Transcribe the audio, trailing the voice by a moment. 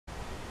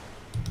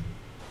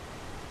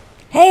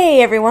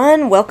Hey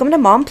everyone, welcome to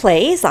Mom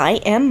Plays. I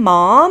am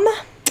Mom.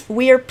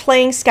 We are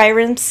playing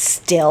Skyrim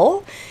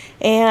still,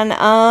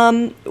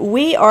 and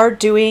we are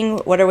doing,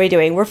 what are we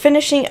doing? We're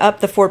finishing up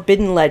the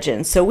Forbidden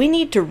Legends, so we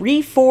need to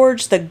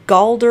reforge the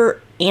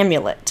Galder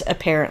amulet,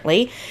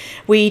 apparently.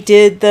 We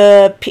did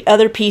the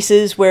other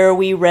pieces where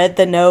we read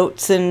the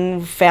notes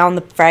and found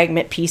the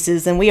fragment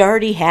pieces, and we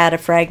already had a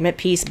fragment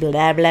piece,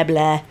 blah blah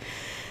blah.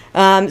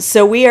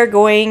 So we are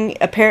going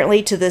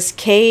apparently to this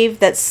cave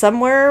that's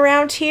somewhere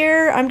around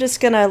here. I'm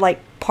just gonna like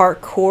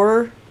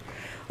parkour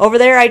over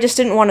there. I just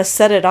didn't want to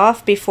set it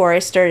off before I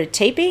started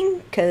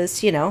taping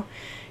because, you know,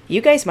 you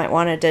guys might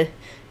wanted to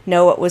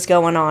know what was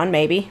going on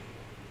maybe.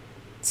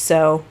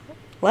 So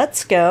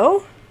let's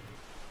go.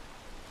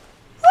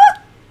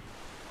 Ah!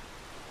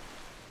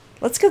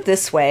 Let's go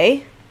this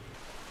way.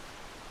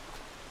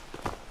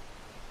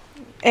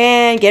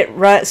 And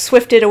get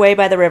swifted away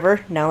by the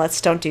river. No,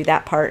 don't do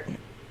that part.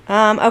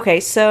 Okay,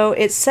 so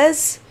it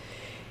says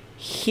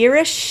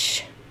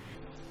hereish.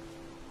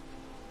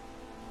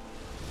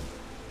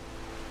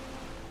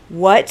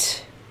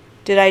 What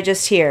did I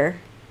just hear?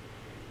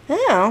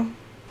 Oh.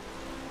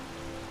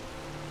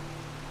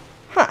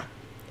 Huh.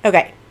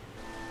 Okay.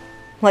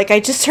 Like, I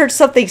just heard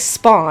something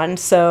spawn,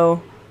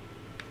 so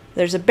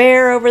there's a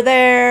bear over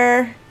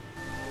there.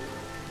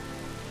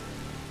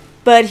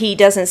 But he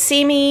doesn't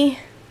see me.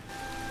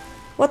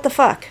 What the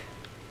fuck?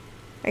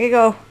 I could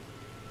go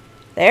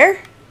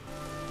there?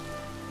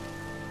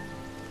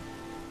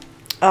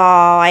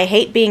 Oh, I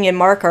hate being in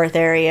Markarth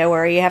area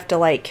where you have to,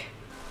 like,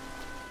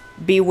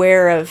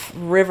 beware of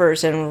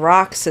rivers and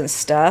rocks and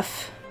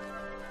stuff.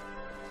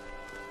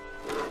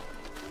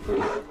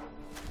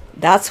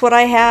 That's what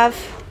I have.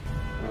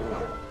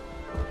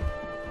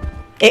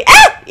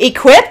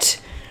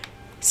 Equipped?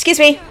 Excuse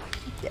me.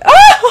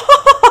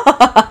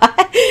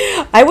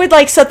 Oh! I would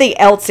like something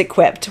else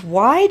equipped.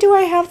 Why do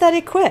I have that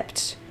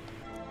equipped?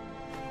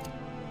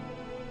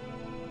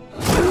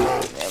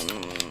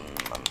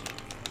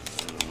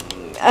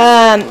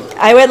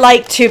 I would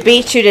like to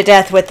beat you to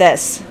death with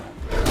this.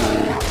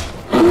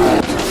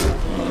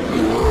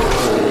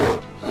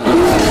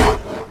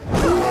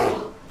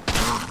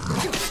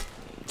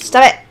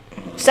 Stop it.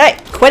 Stop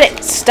it. Quit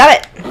it. Stop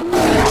it.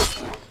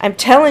 I'm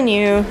telling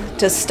you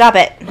to stop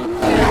it.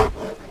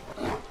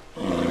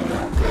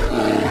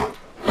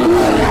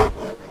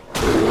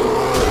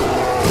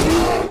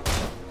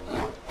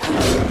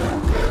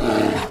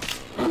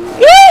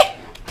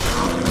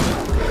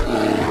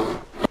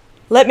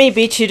 Let me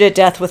beat you to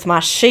death with my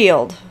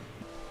shield.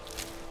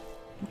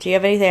 Do you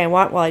have anything I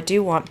want? Well, I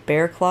do want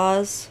bear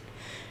claws.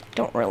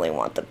 Don't really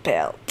want the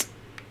belt.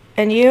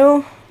 And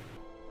you?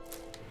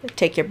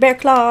 Take your bear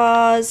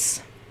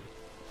claws.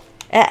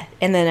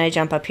 And then I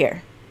jump up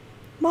here.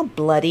 I'm all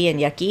bloody and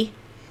yucky.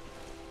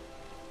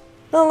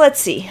 Well, let's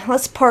see.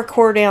 Let's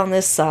parkour down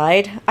this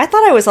side. I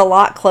thought I was a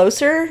lot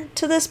closer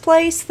to this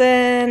place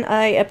than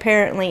I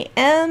apparently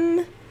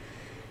am.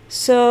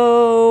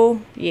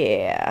 So,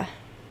 yeah.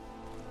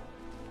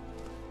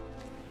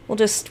 We'll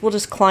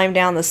just climb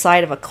down the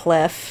side of a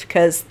cliff,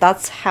 because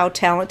that's how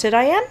talented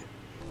I am.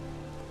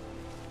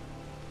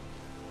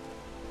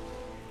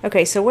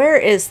 Okay, so where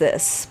is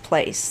this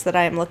place that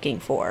I'm looking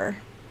for?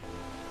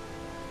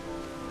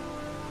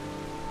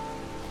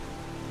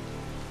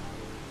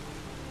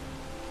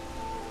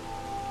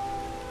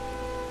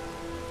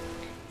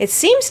 It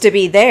seems to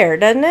be there,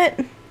 doesn't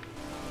it?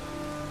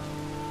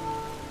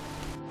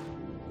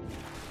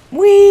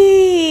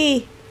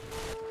 Whee!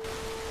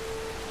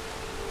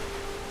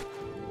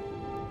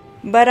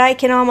 But I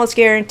can almost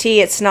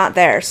guarantee it's not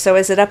there. So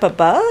is it up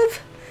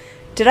above?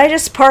 Did I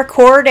just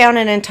parkour down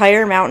an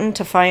entire mountain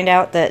to find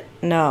out that...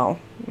 No.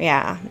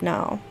 Yeah.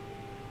 No.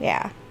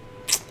 Yeah.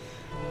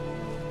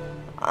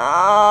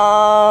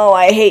 Oh,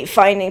 I hate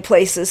finding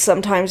places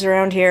sometimes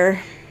around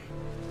here.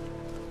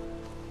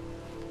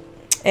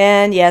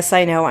 And yes,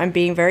 I know, I'm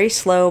being very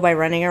slow by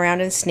running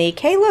around and sneak.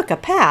 Hey, look, a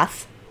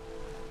path.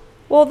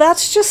 Well,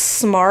 that's just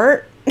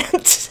smart.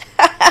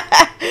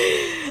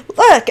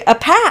 Look, a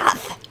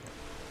path.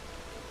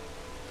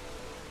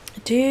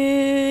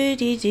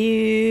 Do-dee-doo.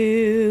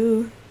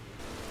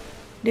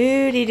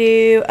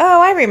 Do-dee-doo. Oh,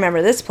 I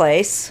remember this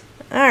place.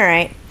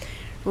 Alright.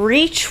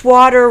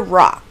 Reachwater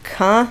Rock,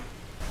 huh?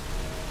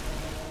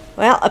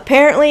 Well,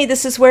 apparently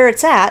this is where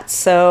it's at,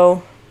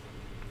 so...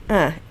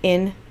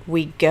 in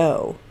we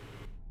go.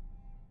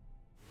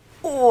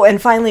 Oh, and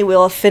finally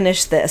we'll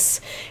finish this.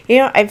 You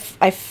know,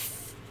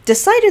 I've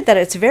decided that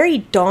it's very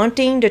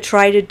daunting to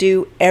try to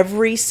do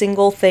every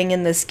single thing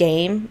in this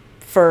game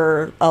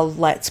for a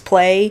Let's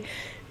Play,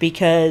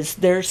 because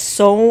there's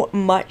so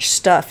much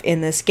stuff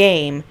in this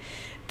game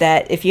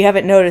that if you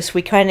haven't noticed,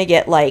 we kind of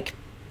get like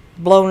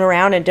blown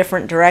around in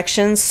different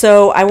directions.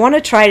 So I want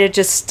to try to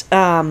just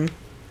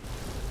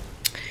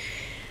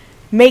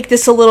make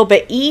this a little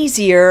bit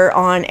easier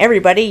on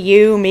everybody,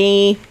 you,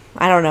 me,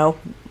 I don't know,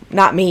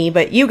 not me,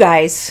 but you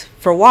guys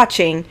for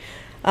watching,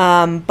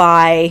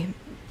 by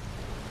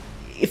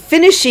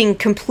finishing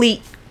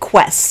complete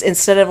quests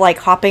instead of like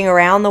hopping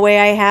around the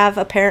way I have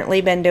apparently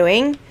been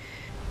doing.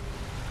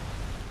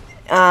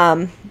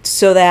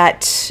 so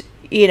that,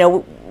 you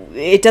know,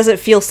 it doesn't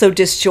feel so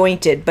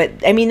disjointed. But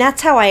I mean,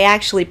 that's how I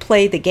actually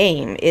play the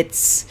game.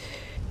 It's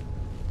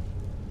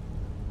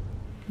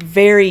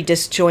very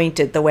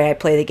disjointed the way I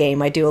play the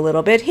game. I do a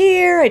little bit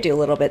here, I do a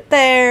little bit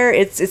there.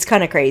 It's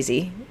kind of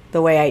crazy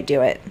the way I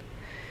do it.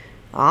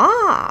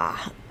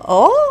 Oh,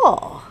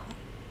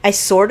 I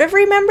sort of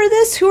remember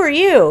this. Who are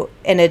you?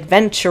 An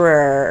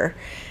adventurer.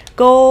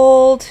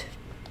 Gold,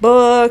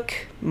 book,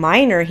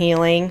 minor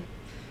healing.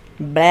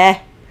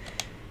 Bleh.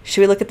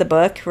 Should we look at the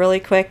book really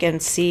quick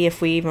and see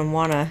if we even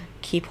want to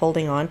keep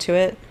holding on to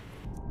it?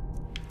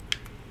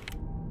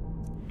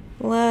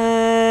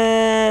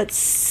 Let's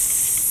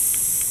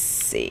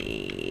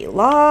see.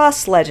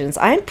 Lost Legends.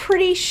 I'm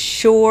pretty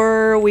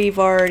sure we've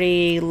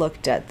already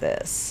looked at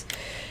this.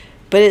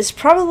 But it's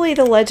probably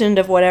the legend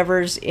of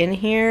whatever's in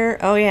here.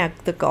 Oh yeah,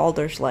 the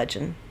Galder's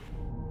legend.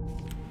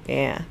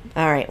 Yeah.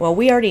 Alright, well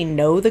we already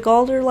know the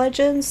Galder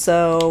legend,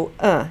 so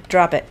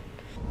drop it.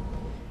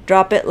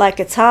 Drop it like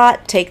it's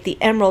hot, take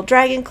the Emerald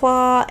Dragon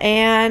Claw,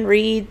 and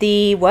read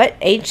the, what?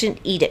 Ancient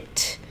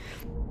Edict.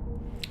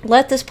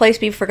 Let this place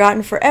be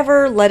forgotten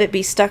forever. Let it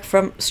be struck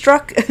from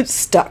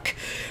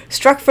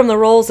the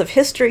rolls of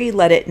history.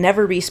 Let it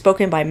never be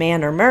spoken by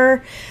man or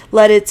mer.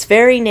 Let its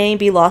very name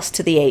be lost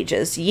to the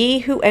ages. Ye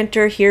who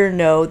enter here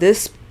know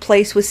this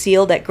place was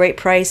sealed at great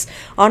price.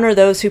 Honor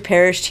those who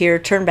perished here.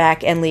 Turn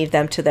back and leave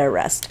them to their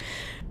rest.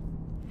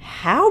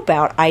 How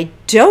about I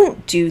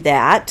don't do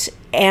that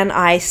and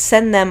I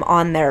send them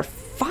on their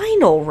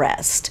final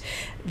rest?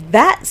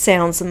 That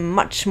sounds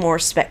much more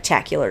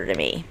spectacular to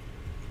me.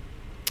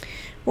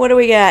 What do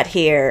we got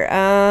here?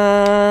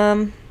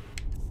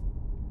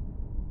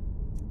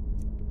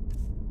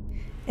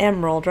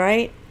 Emerald,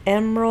 right?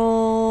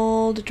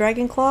 Emerald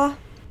Dragon Claw?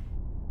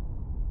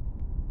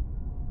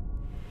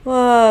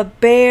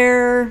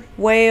 Bear,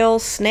 whale,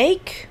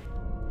 snake?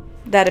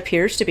 That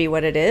appears to be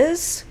what it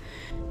is.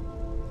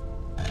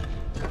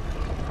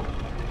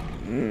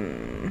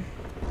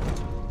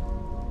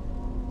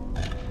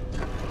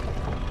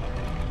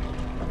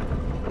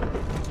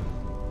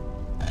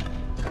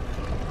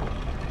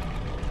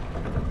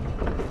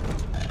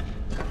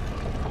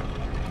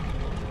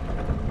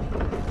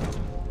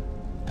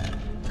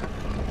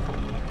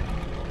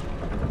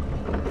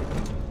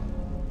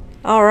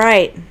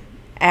 Alright.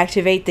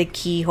 Activate the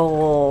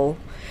keyhole.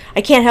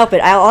 I can't help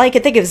it. All I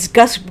can think of is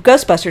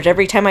Ghostbusters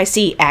every time I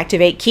see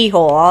activate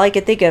keyhole. All I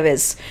can think of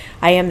is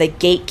I am the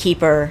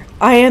gatekeeper.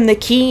 I am the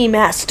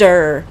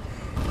keymaster.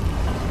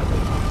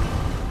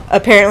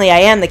 Apparently I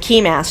am the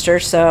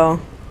keymaster, so...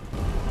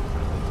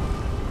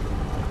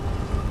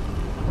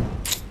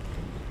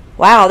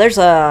 Wow, there's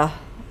a...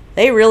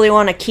 They really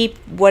want to keep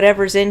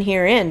whatever's in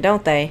here in,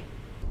 don't they?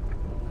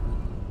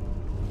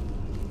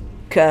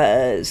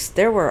 Because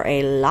there were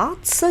a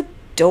lots of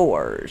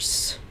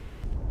doors.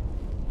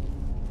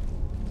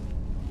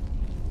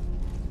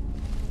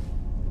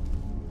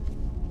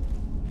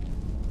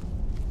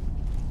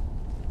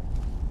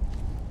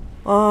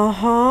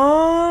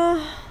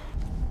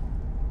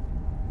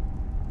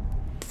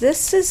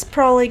 This is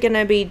probably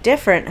gonna be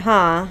different,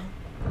 huh?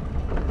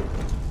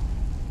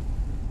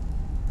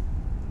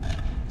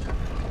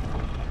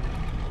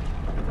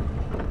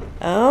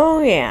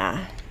 Oh,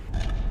 yeah.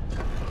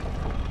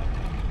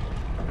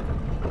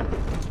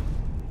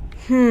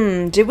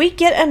 Did we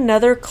get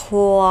another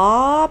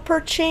claw,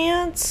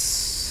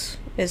 perchance?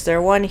 Is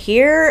there one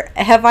here?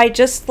 Have I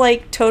just,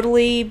 like,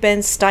 totally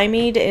been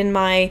stymied in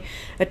my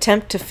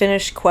attempt to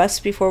finish quests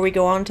before we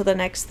go on to the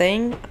next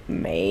thing?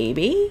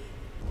 Maybe?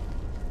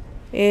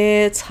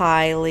 It's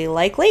highly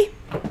likely.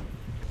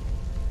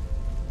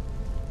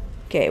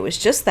 Okay, it was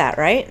just that,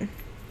 right?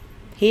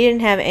 He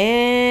didn't have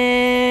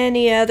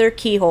any other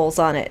keyholes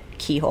on it.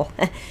 Keyhole.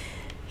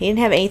 He didn't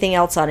have anything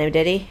else on him,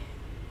 did he?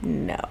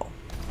 No.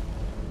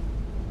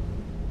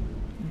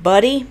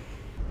 Buddy?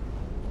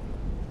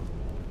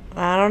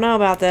 I don't know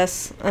about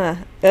this.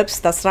 Oops,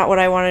 that's not what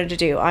I wanted to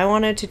do. I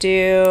wanted to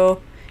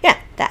do... Yeah,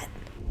 that.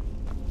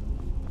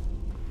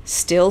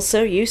 Still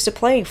so used to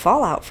playing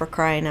Fallout, for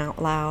crying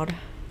out loud.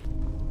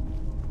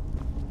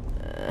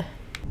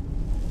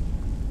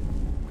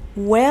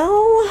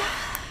 Well...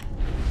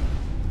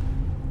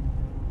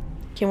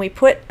 Can we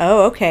put...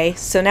 Oh, okay.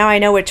 So now I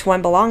know which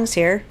one belongs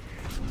here.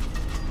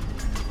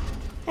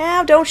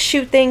 Ow, don't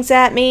shoot things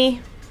at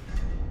me.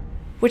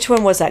 Which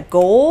one was that?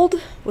 Gold?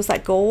 Was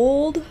that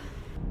gold?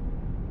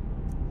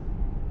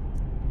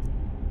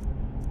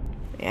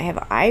 I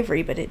have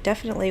ivory, but it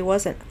definitely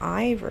wasn't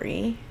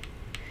ivory.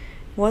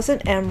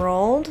 Wasn't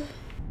emerald.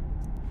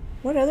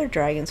 What other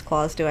dragon's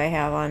claws do I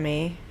have on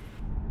me?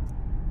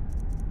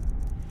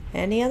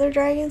 Any other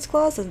dragon's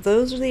claws?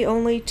 Those are the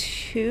only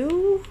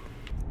two?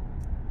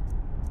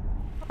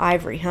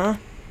 Ivory, huh?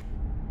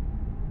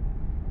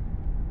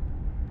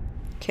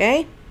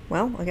 Okay.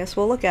 Well, I guess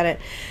we'll look at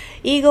it.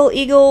 Eagle,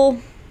 eagle,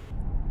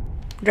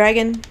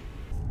 dragon.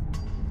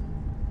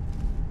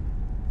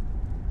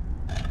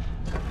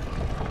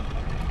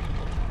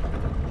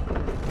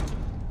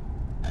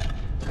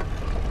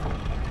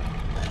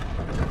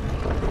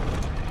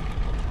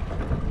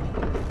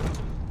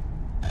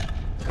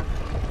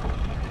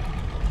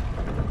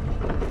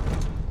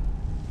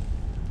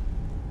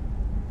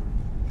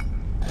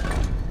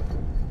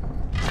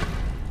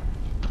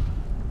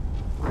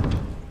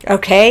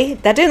 Okay,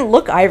 that didn't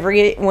look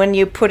ivory when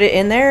you put it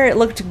in there. It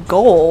looked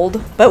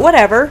gold, but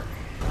whatever.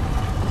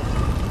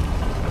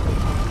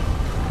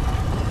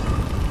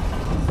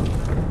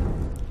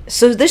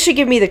 So this should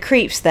give me the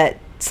creeps that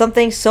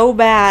something so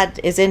bad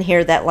is in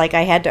here that, like,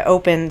 I had to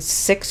open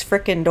 6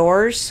 frickin'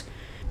 doors.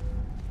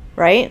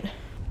 Right?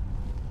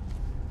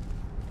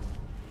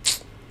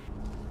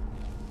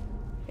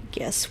 I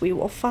guess we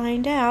will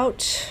find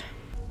out.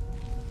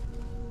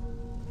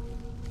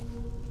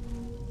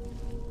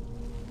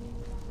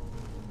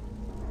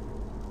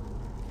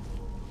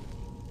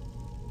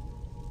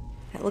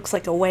 That looks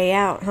like a way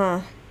out,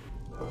 huh?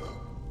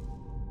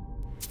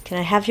 Can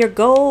I have your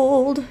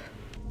gold?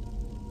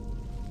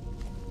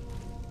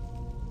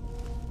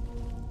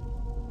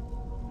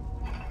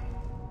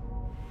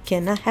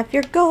 Can I have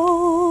your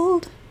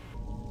gold?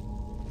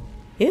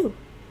 Ew,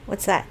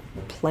 what's that?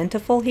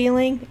 Plentiful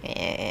healing?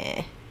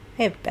 I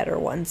have better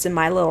ones in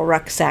my little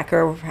rucksack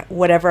or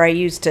whatever I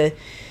use to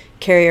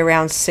carry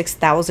around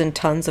 6,000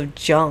 tons of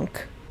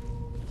junk.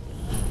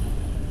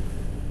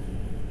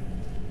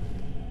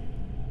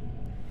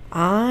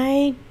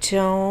 I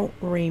don't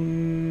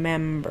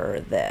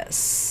remember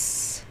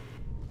this.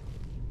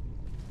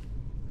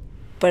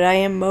 But I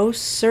am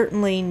most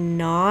certainly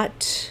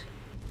not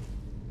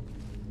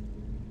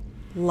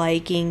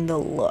liking the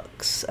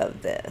looks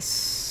of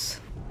this.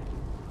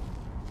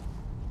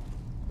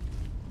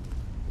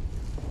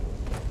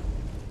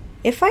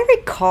 If I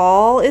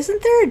recall,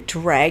 isn't there a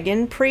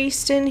dragon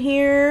priest in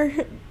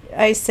here?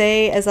 I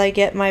say as I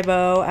get my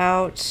bow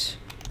out.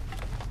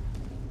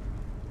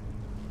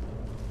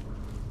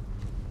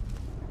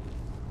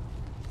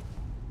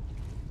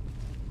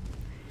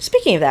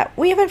 Speaking of that,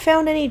 we haven't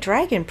found any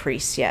dragon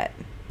priests yet.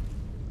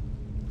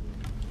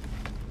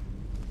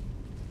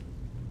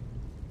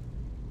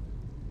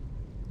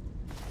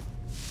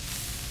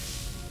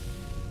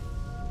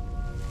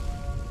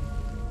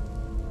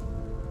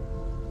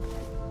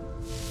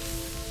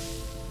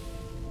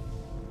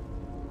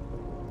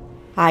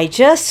 I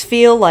just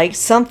feel like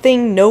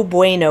something no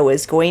bueno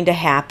is going to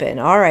happen.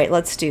 Alright,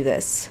 let's do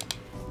this.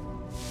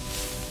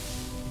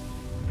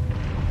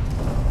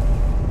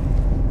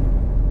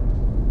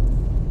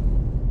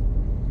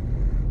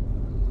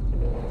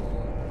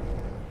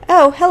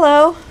 Oh,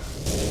 hello.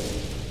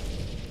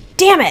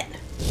 Damn it!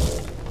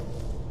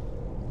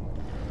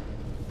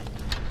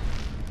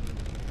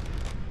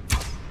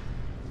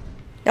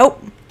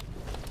 Nope.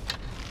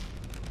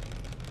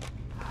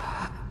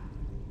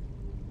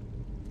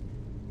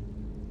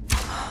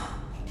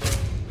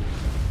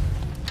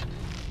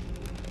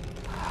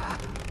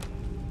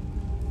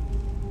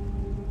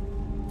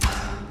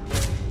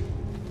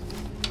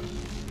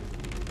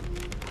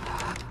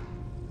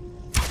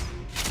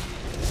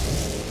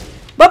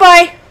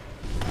 Bye-bye!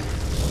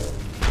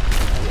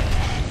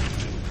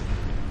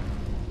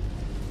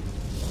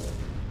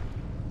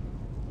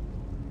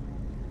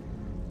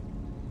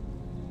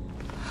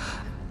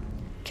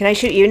 Can I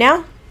shoot you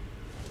now?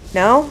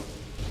 No?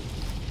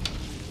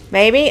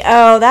 Maybe?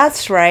 Oh,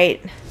 that's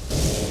right.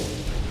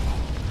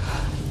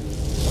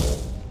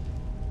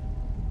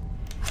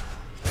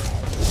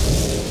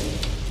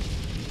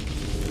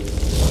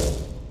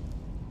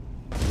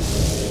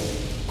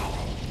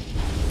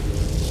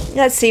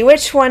 Let's see,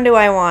 which one do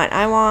I want?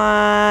 I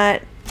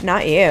want...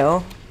 not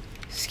you.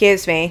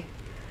 Excuse me.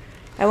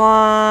 I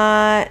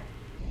want...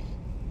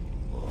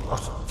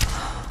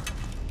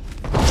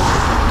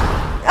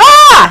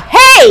 ah!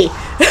 Hey!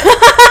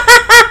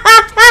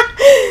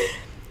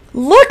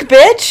 Look,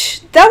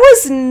 bitch! That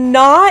was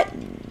not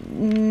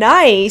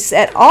nice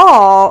at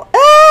all.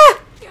 Ah!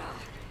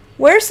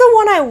 Where's the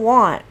one I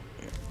want?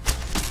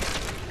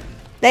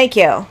 Thank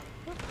you.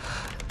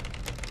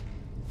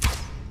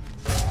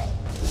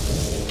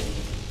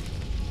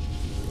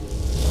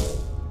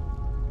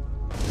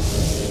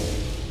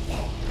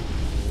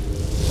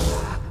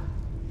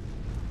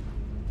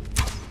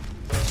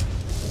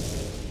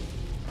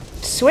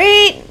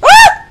 Sweet!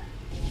 Ah!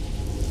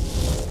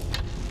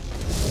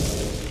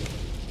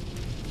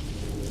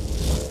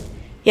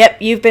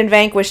 Yep, you've been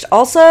vanquished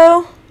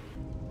also.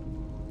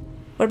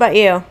 What about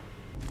you?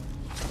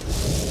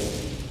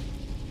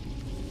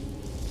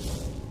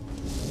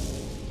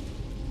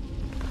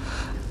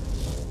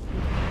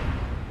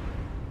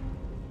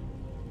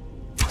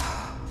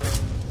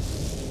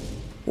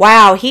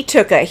 Wow, he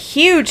took a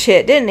huge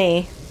hit, didn't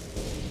he?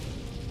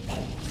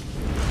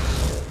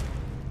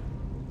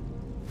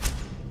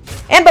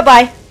 And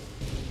bye-bye.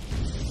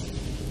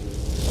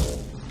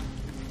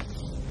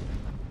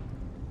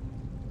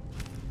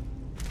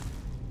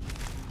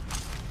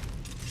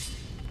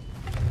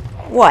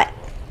 What?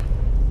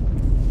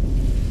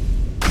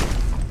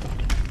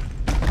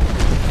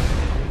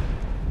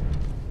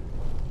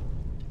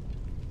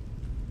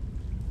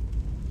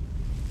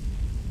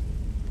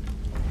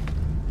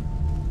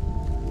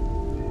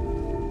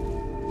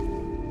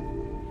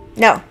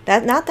 No,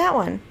 not that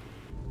one.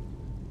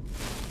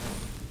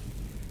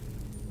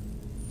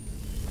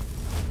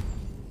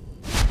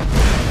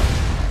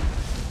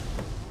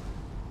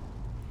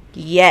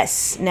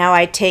 Yes, now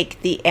I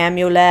take the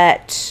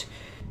amulet.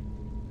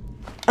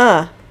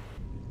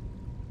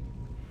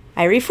 I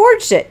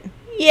reforged it.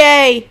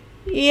 Yay!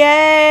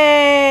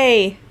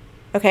 Yay!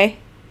 Okay.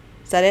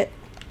 Is that it?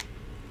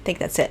 I think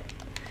that's it.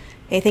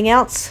 Anything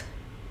else?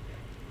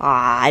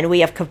 Ah, and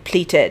we have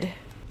completed.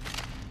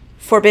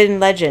 Forbidden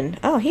Legend.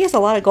 Oh, he has a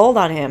lot of gold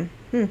on him.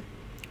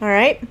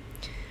 Alright.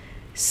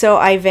 So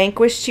I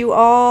vanquished you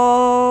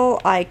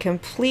all. I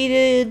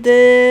completed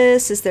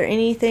this. Is there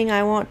anything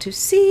I want to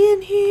see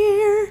in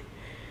here?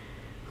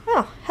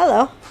 Oh,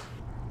 hello.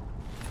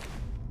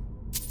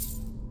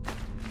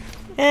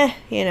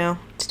 You know,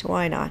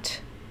 why not?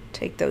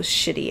 Take those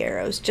shitty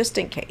arrows, just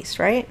in case,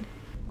 right?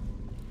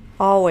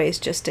 Always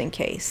just in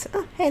case.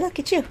 Oh, hey, look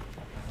at you.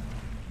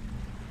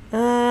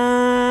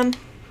 I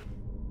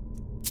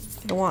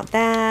don't want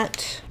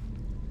that.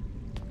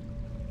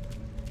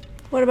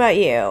 What about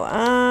you?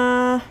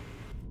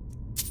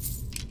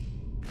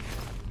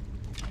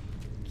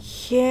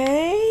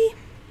 Okay.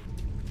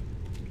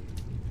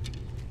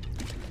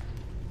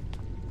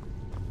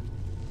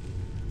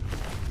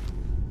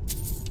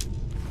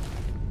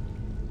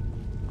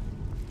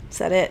 Is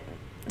that it?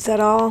 Is that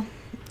all?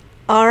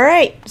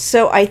 Alright,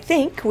 so I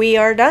think we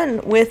are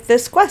done with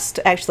this quest.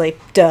 Actually,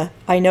 duh,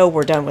 I know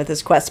we're done with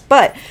this quest,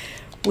 but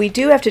we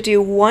do have to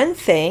do one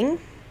thing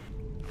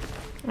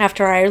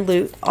after I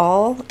loot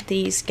all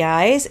these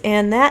guys,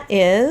 and that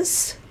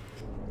is...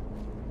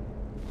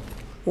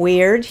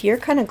 weird, you're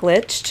kind of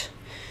glitched.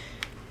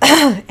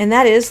 And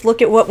that is,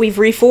 look at what we've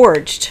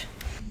reforged.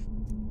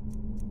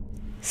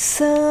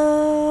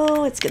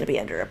 So, it's going to be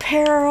under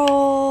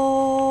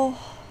apparel,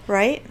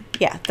 right?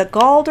 Yeah, the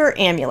Galder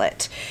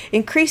Amulet.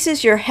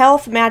 Increases your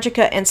health,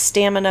 magicka, and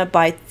stamina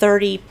by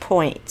 30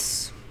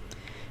 points.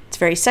 It's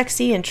very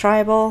sexy and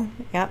tribal.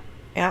 Yep,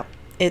 yep.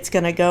 It's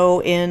going to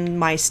go in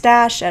my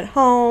stash at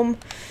home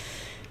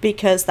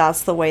because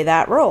that's the way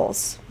that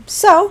rolls.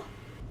 So,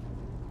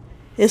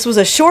 this was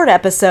a short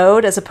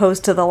episode as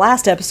opposed to the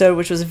last episode,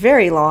 which was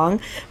very long.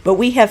 But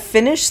we have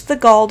finished the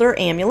Galder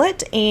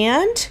Amulet,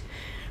 and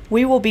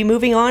we will be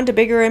moving on to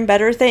bigger and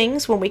better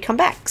things when we come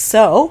back.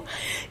 So,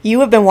 you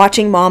have been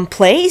watching Mom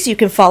Plays. You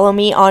can follow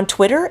me on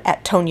Twitter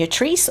at Tonya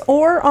Treese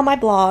or on my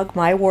blog,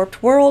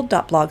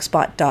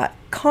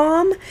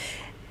 mywarpedworld.blogspot.com.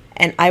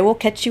 And I will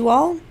catch you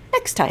all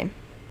next time.